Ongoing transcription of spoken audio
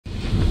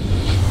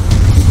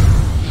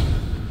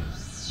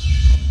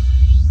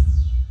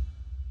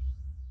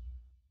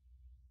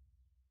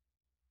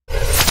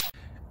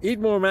Eat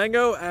more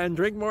mango and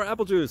drink more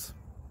apple juice.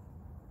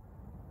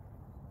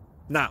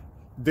 Now,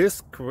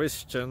 this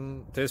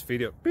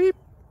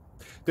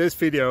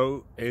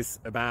video is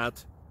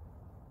about...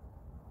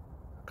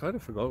 I kind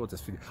of forgot what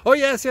this video... Oh,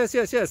 yes.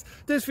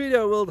 This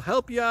video will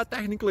help you out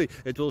technically.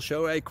 It will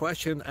show a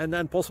question and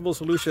then possible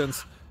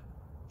solutions.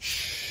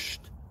 Shh.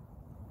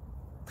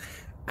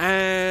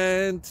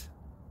 And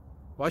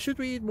why should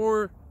we eat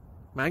more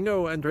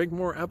mango and drink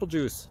more apple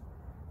juice?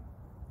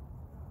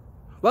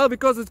 Well,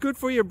 because it's good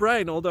for your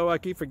brain, although I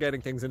keep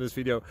forgetting things in this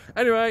video.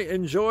 Anyway,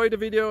 enjoy the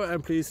video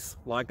and please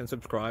like and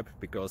subscribe,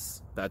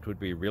 because that would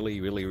be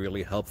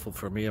really helpful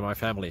for me and my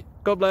family.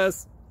 God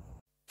bless!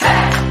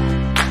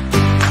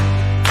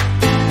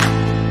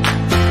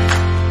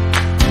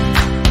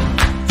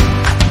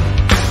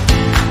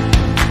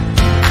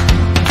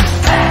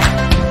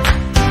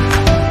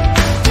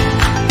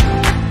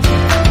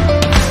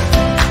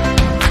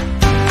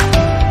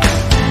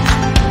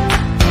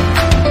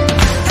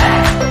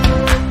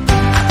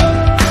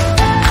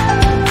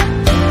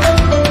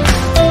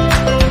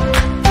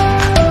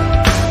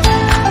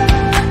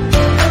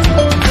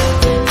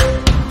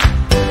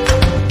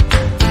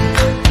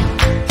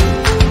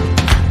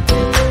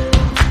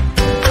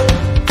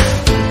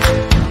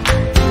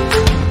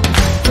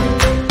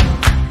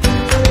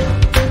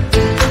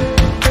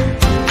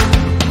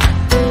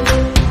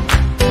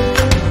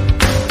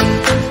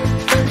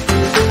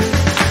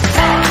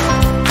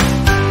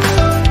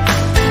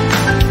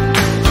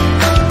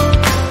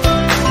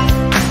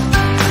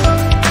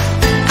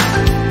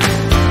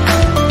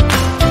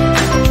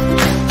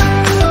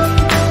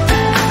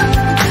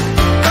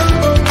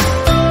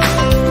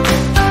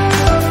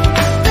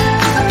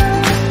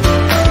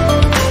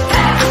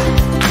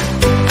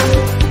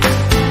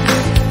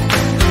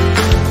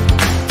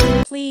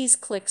 Please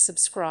click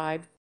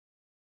subscribe.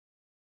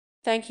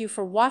 Thank you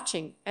for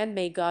watching, and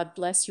may God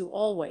bless you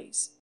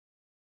always.